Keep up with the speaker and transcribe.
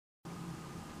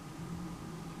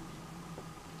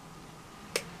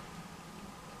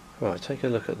Right, take a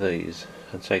look at these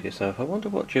and say to yourself, I wonder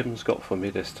what Jim's got for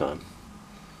me this time.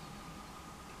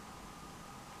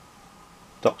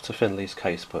 Dr. Finlay's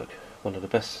Casebook, one of the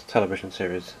best television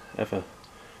series ever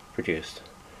produced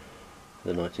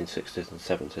in the 1960s and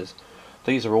 70s.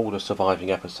 These are all the surviving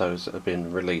episodes that have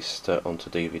been released onto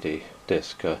DVD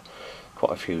disc.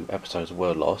 Quite a few episodes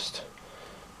were lost,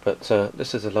 but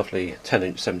this is a lovely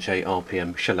 10-inch 78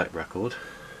 RPM shellac record,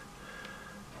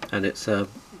 and it's the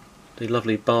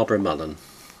lovely Barbara Mullen,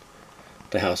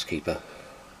 the housekeeper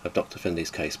of Dr.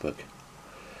 Finlay's Casebook,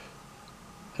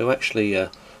 who actually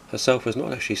herself was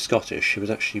not actually Scottish. She was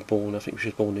actually born, I think she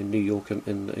was born in New York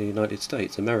in the United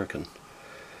States, American.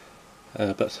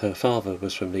 But her father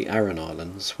was from the Aran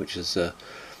Islands, which is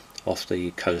off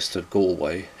the coast of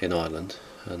Galway in Ireland,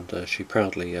 and she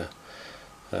proudly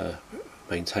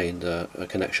maintained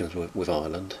connections with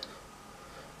Ireland.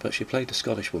 But she played the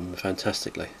Scottish woman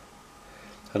fantastically,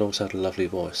 and also had a lovely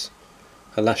voice.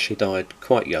 Alas, she died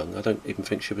quite young. I don't even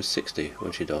think she was 60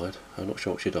 when she died. I'm not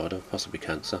sure what she died of, possibly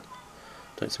cancer.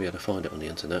 Don't seem to be able to find it on the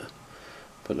internet.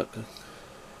 But look,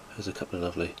 there's a couple of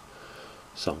lovely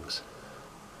songs.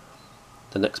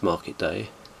 The Next Market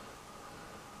Day,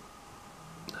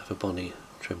 have a bonnet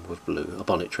trimmed with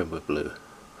blue.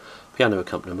 Piano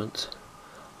accompaniment,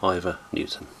 Ivor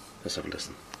Newton. Let's have a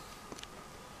listen.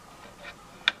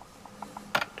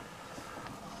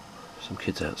 Some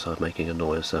kids outside making a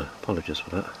noise, so apologies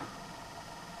for that.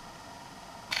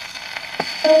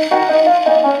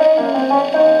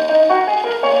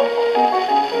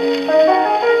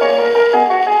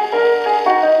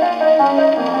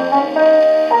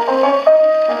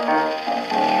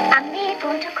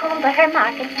 Her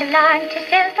markets to learn to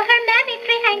sell to her mammy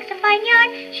 3 hanks of fine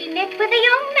yarn. She met with a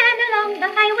young man along the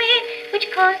highway,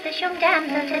 which caused this young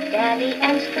damsel to dally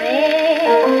and stray.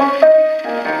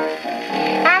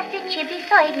 Sit ye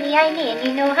beside me, I mean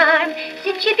you no harm.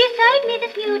 Sit ye beside me,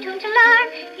 this new tune to learn.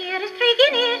 Here is 3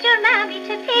 guineas your mammy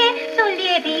to pay, so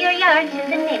lay be your yarn till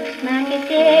the next market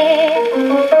day.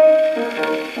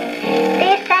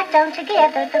 They sat down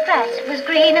together, the grass was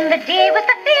green, and the day was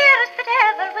the fairest that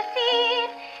ever was seen.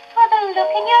 For the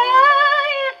look in your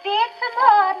eyes, it's a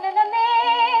morning of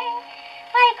May.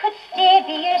 I could stay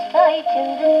by your side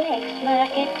till the next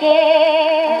market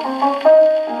day.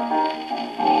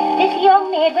 This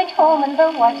young maid went home, and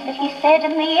the words that he said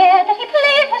in the air that he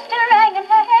played was still rang in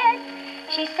her head.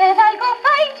 She says, I'll go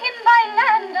find him by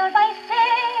land or by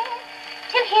sea,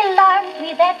 till he learns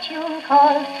me that tune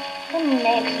called the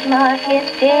next market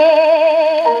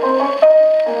day.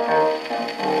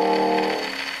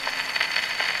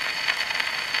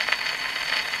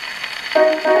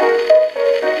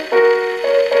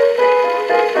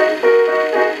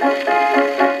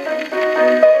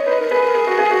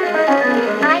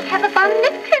 I have a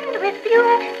bonnet trimmed with blue.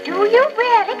 Do you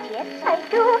wear it? Yes, I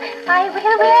do. I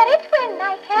will wear it when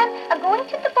I can. I'm going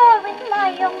to the ball with my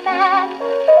young man.